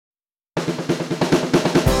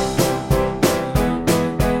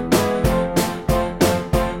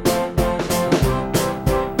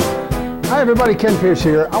Hi everybody, Ken Pierce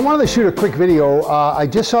here. I wanted to shoot a quick video. I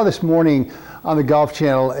just saw this morning on the Golf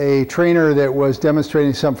Channel a trainer that was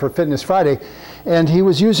demonstrating something for Fitness Friday, and he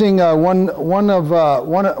was using these are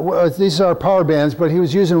PowerBands, but he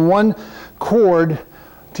was using one cord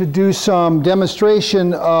to do some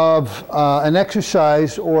demonstration of an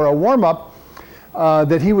exercise or a warm-up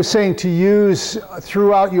that he was saying to use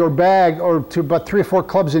throughout your bag, or to about 3 or 4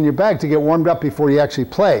 clubs in your bag to get warmed up before you actually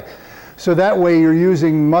play. So that way you're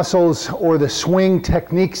using muscles or the swing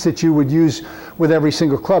techniques that you would use with every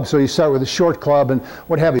single club. So you start with a short club and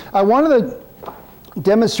what have you. I wanted to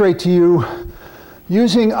demonstrate to you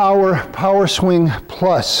using our PowerSWING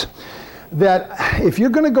Plus that if you're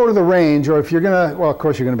going to go to the range, or if you're going to, well, of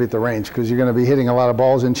course you're going to be at the range because you're going to be hitting a lot of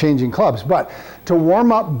balls and changing clubs, but to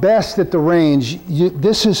warm up best at the range,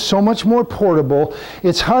 this is so much more portable.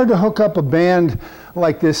 It's hard to hook up a band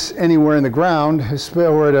like this anywhere in the ground,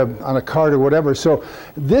 or on a cart or whatever. So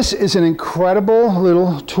this is an incredible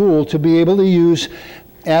little tool to be able to use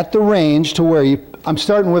at the range, to where I'm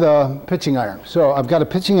starting with a pitching iron. So I've got a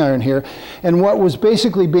pitching iron here, and what was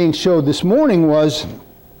basically being showed this morning was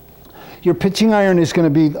your pitching iron is going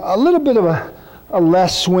to be a little bit of a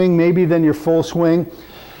less swing maybe than your full swing.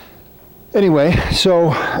 Anyway,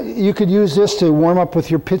 so you could use this to warm up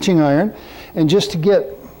with your pitching iron, and just to get,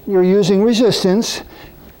 you're using resistance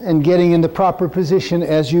and getting in the proper position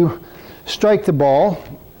as you strike the ball.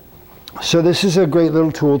 So this is a great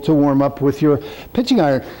little tool to warm up with your pitching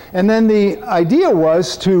iron. And then the idea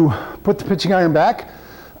was to put the pitching iron back.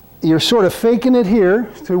 You're sort of faking it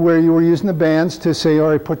here to where you were using the bands to say, all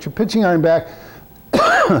right, put your pitching iron back.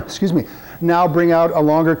 Excuse me. Now bring out a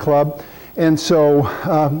longer club. And so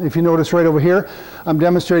if you notice right over here, I'm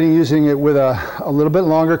demonstrating using it with a little bit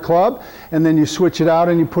longer club, and then you switch it out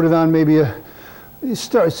and you put it on maybe a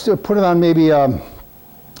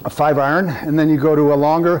 5 iron, and then you go to a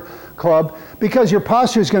longer club, because your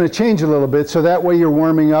posture is going to change a little bit, so that way you're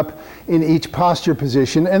warming up in each posture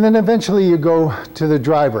position, and then eventually you go to the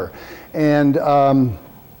driver. And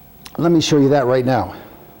let me show you that right now.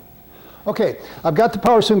 Okay, I've got the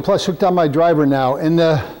PowerSWING Plus hooked on my driver now, and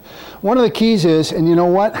one of the keys is, and you know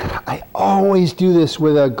what, I always do this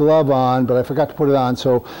with a glove on, but I forgot to put it on,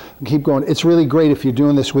 so keep going. It's really great if you're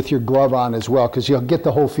doing this with your glove on as well, because you'll get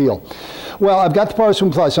the whole feel. Well, I've got the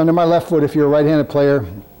PowerSWING Plus under my left foot if you're a right-handed player,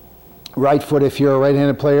 right foot if you're a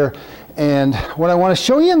right-handed player, and what I want to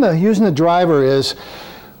show you in using the driver is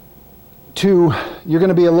you're going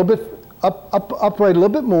to be a little bit upright a little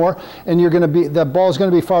bit more, and the ball's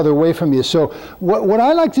going to be farther away from you. So what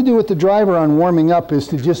I like to do with the driver on warming up is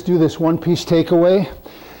to just do this one-piece takeaway,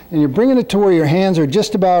 and you're bringing it to where your hands are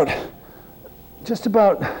just about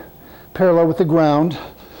parallel with the ground.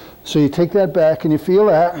 So you take that back and you feel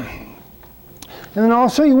that. And then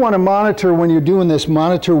also you want to monitor, when you're doing this,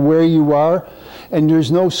 monitor where you are, and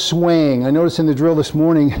there's no swaying. I noticed in the drill this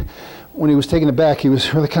morning, when he was taking it back, he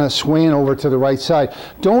was really kind of swaying over to the right side.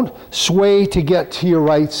 Don't sway to get to your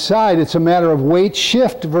right side. It's a matter of weight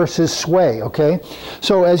shift versus sway, okay?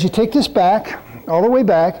 So as you take this back, all the way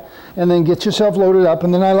back, and then get yourself loaded up,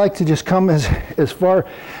 and then I like to just come as far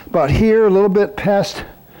about here, a little bit past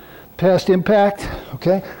impact,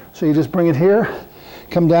 okay? So you just bring it here,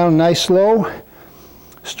 come down nice slow,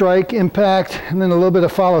 strike, impact, and then a little bit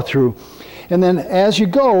of follow through. And then as you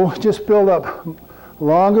go, just build up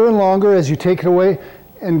longer and longer as you take it away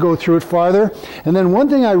and go through it farther. And then one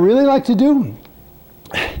thing I really like to do,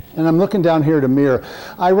 and I'm looking down here at a mirror,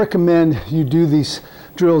 I recommend you do these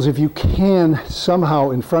drills if you can somehow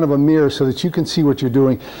in front of a mirror so that you can see what you're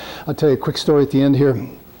doing. I'll tell you a quick story at the end here.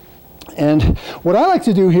 And what I like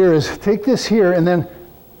to do here is take this here and then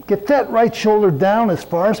get that right shoulder down as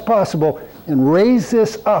far as possible and raise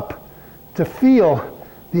this up to feel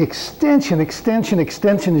the extension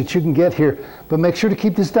that you can get here. But make sure to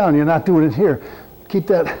keep this down. You're not doing it here. Keep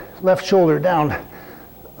that left shoulder down,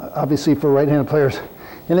 obviously for right-handed players.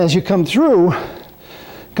 And as you come through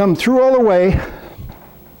all the way,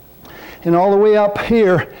 and all the way up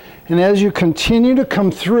here, and as you continue to come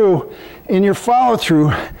through in your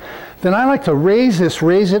follow-through, then I like to raise this,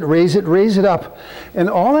 raise it up. And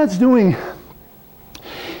all that's doing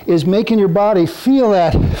is making your body feel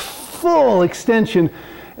that full extension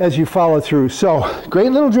as you follow through. So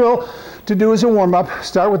great little drill to do as a warm-up.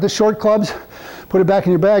 Start with the short clubs, put it back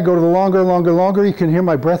in your bag, go to the longer. You can hear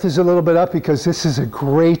my breath is a little bit up because this is a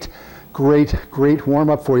great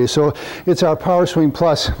warm-up for you. So it's our PowerSWING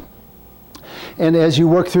Plus. And as you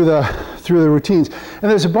work through the routines, and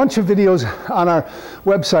there's a bunch of videos on our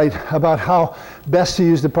website about how best to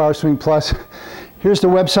use the PowerSWING Plus. Here's the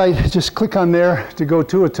website. Just click on there to go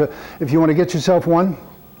to it if you want to get yourself one.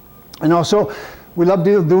 And also, We love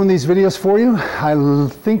doing these videos for you. I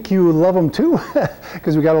think you love them too,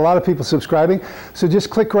 because we got a lot of people subscribing. So just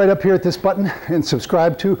click right up here at this button and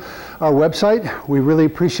subscribe to our website. We really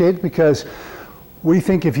appreciate it, because we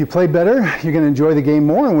think if you play better, you're going to enjoy the game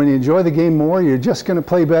more. And when you enjoy the game more, you're just going to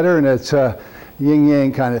play better, and it's a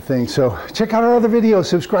yin-yang kind of thing. So check out our other videos,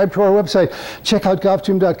 subscribe to our website, check out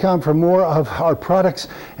golfgym.com for more of our products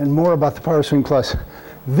and more about the PowerSWING Plus.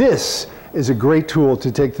 This is a great tool to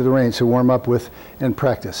take to the range to warm up with and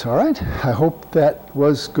practice. All right? I hope that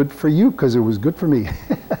was good for you, because it was good for me.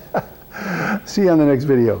 See you on the next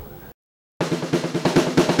video.